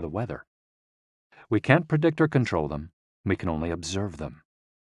emotions to the weather. We can't predict or control them. We can only observe them.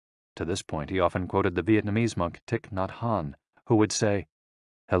 To this point, he often quoted the Vietnamese monk Thich Nhat Hanh, who would say,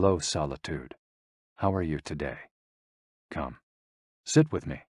 "Hello, solitude. How are you today? Come, sit with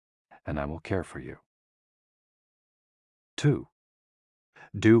me, and I will care for you." 2.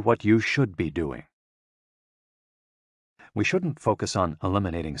 Do what you should be doing. We shouldn't focus on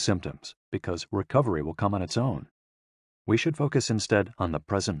eliminating symptoms, because recovery will come on its own. We should focus instead on the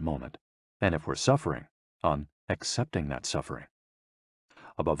present moment, and if we're suffering, on accepting that suffering.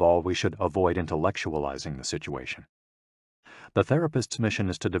 Above all, we should avoid intellectualizing the situation. The therapist's mission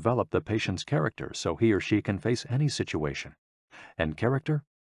is to develop the patient's character so he or she can face any situation, and character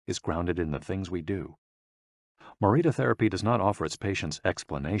is grounded in the things we do. Morita therapy does not offer its patients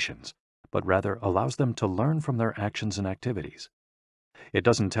explanations, but rather allows them to learn from their actions and activities. It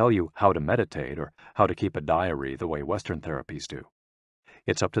doesn't tell you how to meditate or how to keep a diary the way Western therapies do.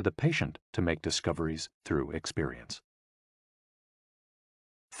 It's up to the patient to make discoveries through experience.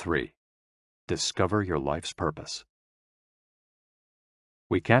 3. Discover your life's purpose.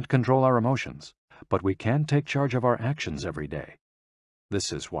 We can't control our emotions, but we can take charge of our actions every day.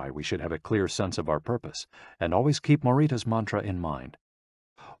 This is why we should have a clear sense of our purpose and always keep Morita's mantra in mind.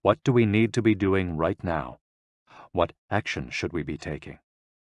 What do we need to be doing right now? What action should we be taking?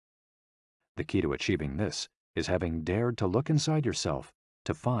 The key to achieving this is having dared to look inside yourself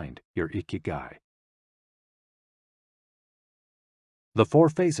to find your Ikigai. The 4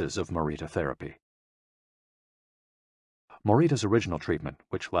 phases of Morita therapy. Morita's original treatment,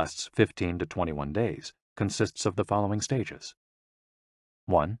 which lasts 15 to 21 days, consists of the following stages.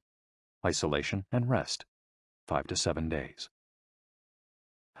 1. Isolation and rest, 5 to 7 days.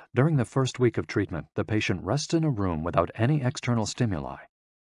 During the first week of treatment, the patient rests in a room without any external stimuli.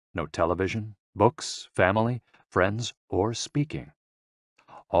 No television, books, family, friends, or speaking.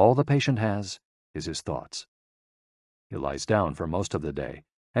 All the patient has is his thoughts. He lies down for most of the day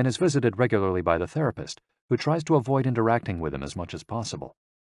and is visited regularly by the therapist, who tries to avoid interacting with him as much as possible.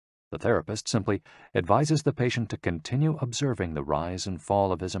 The therapist simply advises the patient to continue observing the rise and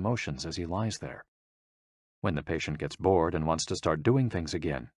fall of his emotions as he lies there. When the patient gets bored and wants to start doing things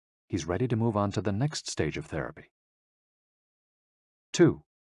again, he's ready to move on to the next stage of therapy. 2.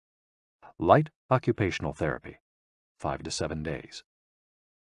 Light occupational therapy, 5 to 7 days.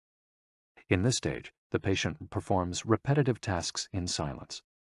 In this stage, the patient performs repetitive tasks in silence.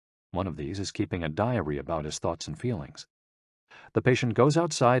 One of these is keeping a diary about his thoughts and feelings. The patient goes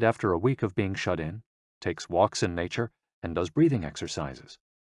outside after a week of being shut in, takes walks in nature, and does breathing exercises.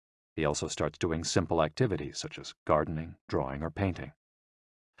 He also starts doing simple activities such as gardening, drawing, or painting.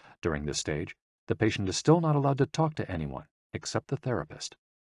 During this stage, the patient is still not allowed to talk to anyone except the therapist.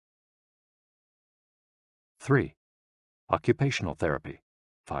 3. Occupational therapy,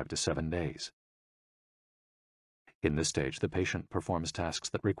 5 to 7 days. In this stage, the patient performs tasks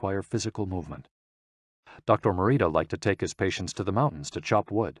that require physical movement. Dr. Morita liked to take his patients to the mountains to chop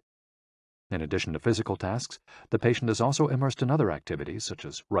wood. In addition to physical tasks, the patient is also immersed in other activities such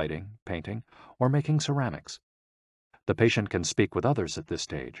as writing, painting, or making ceramics. The patient can speak with others at this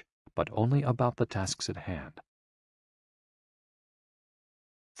stage, but only about the tasks at hand.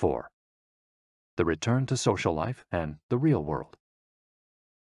 4. The return to social life and the real world.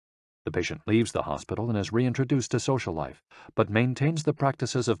 The patient leaves the hospital and is reintroduced to social life, but maintains the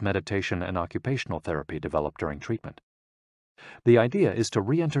practices of meditation and occupational therapy developed during treatment. The idea is to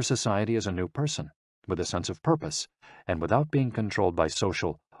re-enter society as a new person, with a sense of purpose, and without being controlled by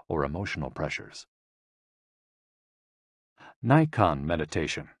social or emotional pressures. Naikan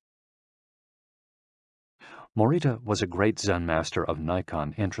meditation. Morita was a great Zen master of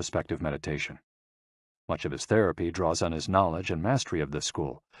Naikan introspective meditation. Much of his therapy draws on his knowledge and mastery of this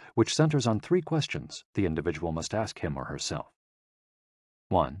school, which centers on 3 questions the individual must ask him or herself.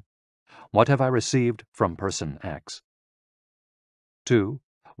 1. What have I received from person X? 2.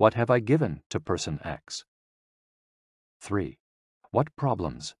 What have I given to person X? 3. What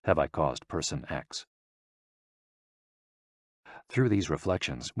problems have I caused person X? Through these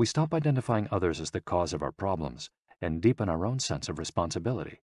reflections, we stop identifying others as the cause of our problems and deepen our own sense of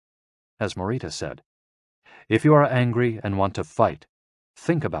responsibility. As Morita said, if you are angry and want to fight,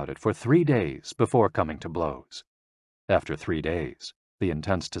 think about it for 3 days before coming to blows. After 3 days, the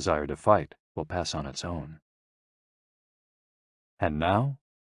intense desire to fight will pass on its own. And now,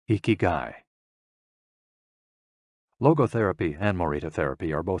 Ikigai. Logotherapy and Morita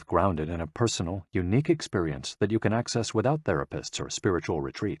therapy are both grounded in a personal, unique experience that you can access without therapists or spiritual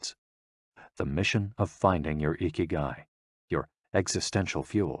retreats. The mission of finding your Ikigai, your existential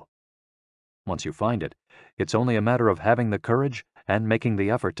fuel. Once you find it, it's only a matter of having the courage and making the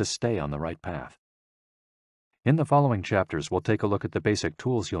effort to stay on the right path. In the following chapters, we'll take a look at the basic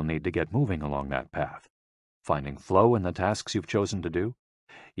tools you'll need to get moving along that path. Finding flow in the tasks you've chosen to do,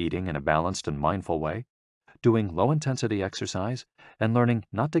 eating in a balanced and mindful way, doing low-intensity exercise, and learning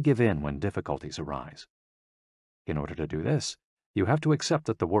not to give in when difficulties arise. In order to do this, you have to accept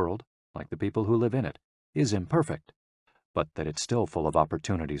that the world, like the people who live in it, is imperfect, but that it's still full of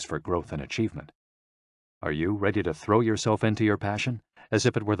opportunities for growth and achievement. Are you ready to throw yourself into your passion as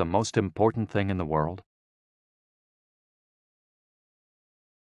if it were the most important thing in the world?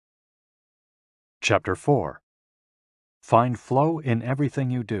 Chapter 4. Find flow in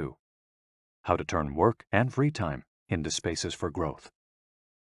everything you do. How to turn work and free time into spaces for growth.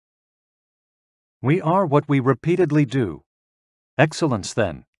 We are what we repeatedly do. Excellence,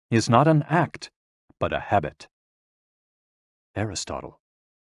 then, is not an act, but a habit. Aristotle.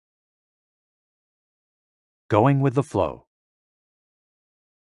 Going with the flow.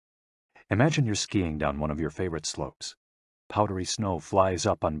 Imagine you're skiing down one of your favorite slopes. Powdery snow flies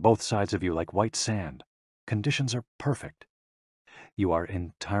up on both sides of you like white sand. Conditions are perfect. You are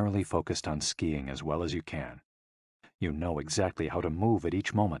entirely focused on skiing as well as you can. You know exactly how to move at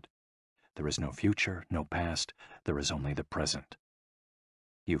each moment. There is no future, no past. There is only the present.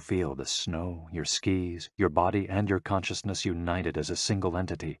 You feel the snow, your skis, your body, and your consciousness united as a single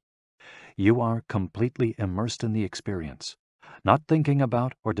entity. You are completely immersed in the experience, not thinking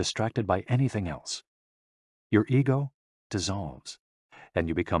about or distracted by anything else. Your ego dissolves, and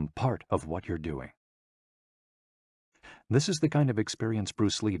you become part of what you're doing. This is the kind of experience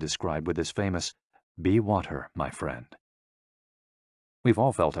Bruce Lee described with his famous, "Be water, my friend." We've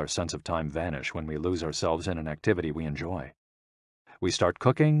all felt our sense of time vanish when we lose ourselves in an activity we enjoy. We start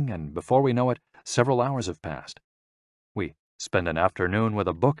cooking, and before we know it, several hours have passed. We spend an afternoon with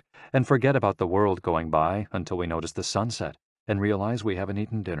a book and forget about the world going by until we notice the sunset and realize we haven't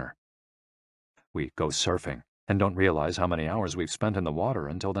eaten dinner. We go surfing and don't realize how many hours we've spent in the water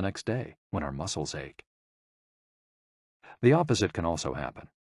until the next day when our muscles ache. The opposite can also happen.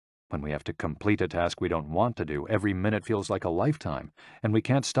 When we have to complete a task we don't want to do, every minute feels like a lifetime, and we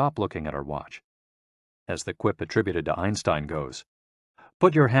can't stop looking at our watch. As the quip attributed to Einstein goes,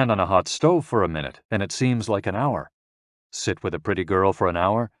 "Put your hand on a hot stove for a minute, and it seems like an hour. Sit with a pretty girl for an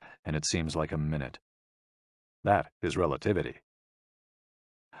hour, and it seems like a minute." That is relativity.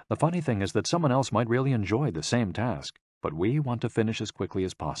 The funny thing is that someone else might really enjoy the same task, but we want to finish as quickly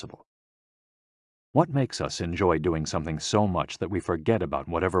as possible. What makes us enjoy doing something so much that we forget about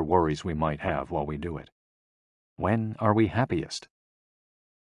whatever worries we might have while we do it? When are we happiest?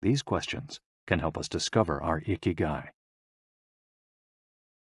 These questions can help us discover our ikigai.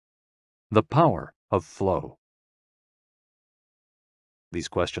 The power of flow. These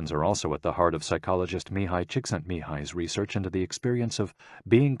questions are also at the heart of psychologist Mihaly Csikszentmihalyi's research into the experience of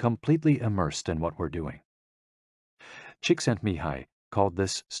being completely immersed in what we're doing. Csikszentmihalyi called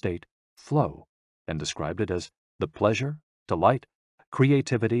this state flow and described it as the pleasure, delight,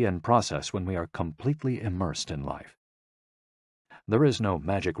 creativity, and process when we are completely immersed in life. There is no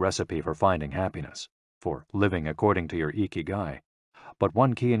magic recipe for finding happiness, for living according to your ikigai, but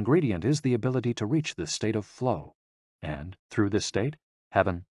one key ingredient is the ability to reach this state of flow, and, through this state, have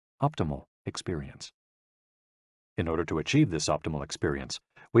an optimal experience. In order to achieve this optimal experience,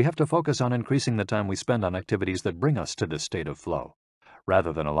 we have to focus on increasing the time we spend on activities that bring us to this state of flow,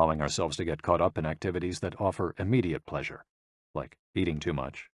 rather than allowing ourselves to get caught up in activities that offer immediate pleasure, like eating too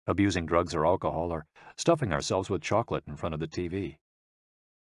much, abusing drugs or alcohol, or stuffing ourselves with chocolate in front of the TV.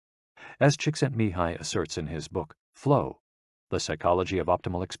 As Csikszentmihalyi asserts in his book, Flow, The Psychology of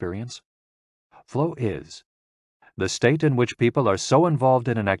Optimal Experience, flow is the state in which people are so involved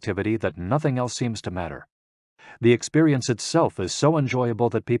in an activity that nothing else seems to matter. The experience itself is so enjoyable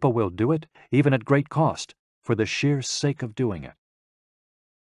that people will do it, even at great cost, for the sheer sake of doing it.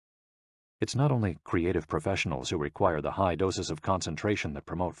 It's not only creative professionals who require the high doses of concentration that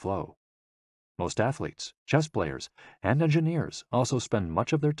promote flow. Most athletes, chess players, and engineers also spend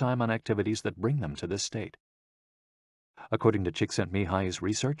much of their time on activities that bring them to this state. According to Csikszentmihalyi's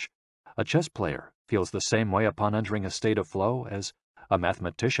research, a chess player feels the same way upon entering a state of flow as a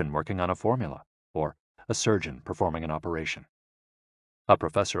mathematician working on a formula, or a surgeon performing an operation. A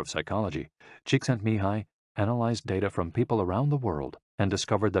professor of psychology, Csikszentmihalyi analyzed data from people around the world and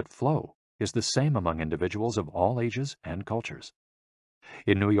discovered that flow is the same among individuals of all ages and cultures.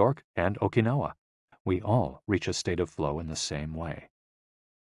 In New York and Okinawa, we all reach a state of flow in the same way.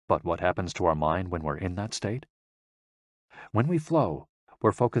 But what happens to our mind when we're in that state? When we flow,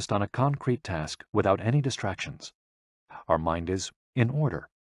 we're focused on a concrete task without any distractions. Our mind is in order.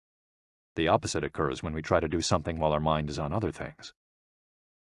 The opposite occurs when we try to do something while our mind is on other things.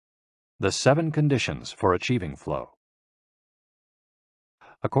 The 7 conditions for achieving flow.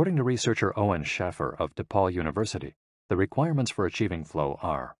 According to researcher Owen Schaffer of DePaul University, the requirements for achieving flow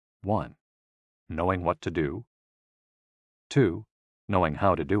are 1. Knowing what to do. 2. Knowing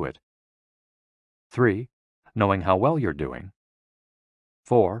how to do it. 3. Knowing how well you're doing.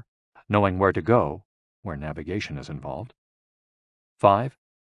 4. Knowing where to go, where navigation is involved. 5.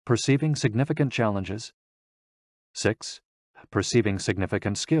 Perceiving significant challenges. 6. Perceiving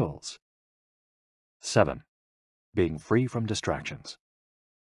significant skills. 7. Being free from distractions.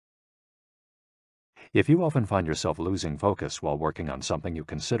 If you often find yourself losing focus while working on something you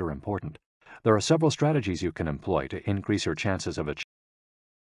consider important, there are several strategies you can employ to increase your chances of achieving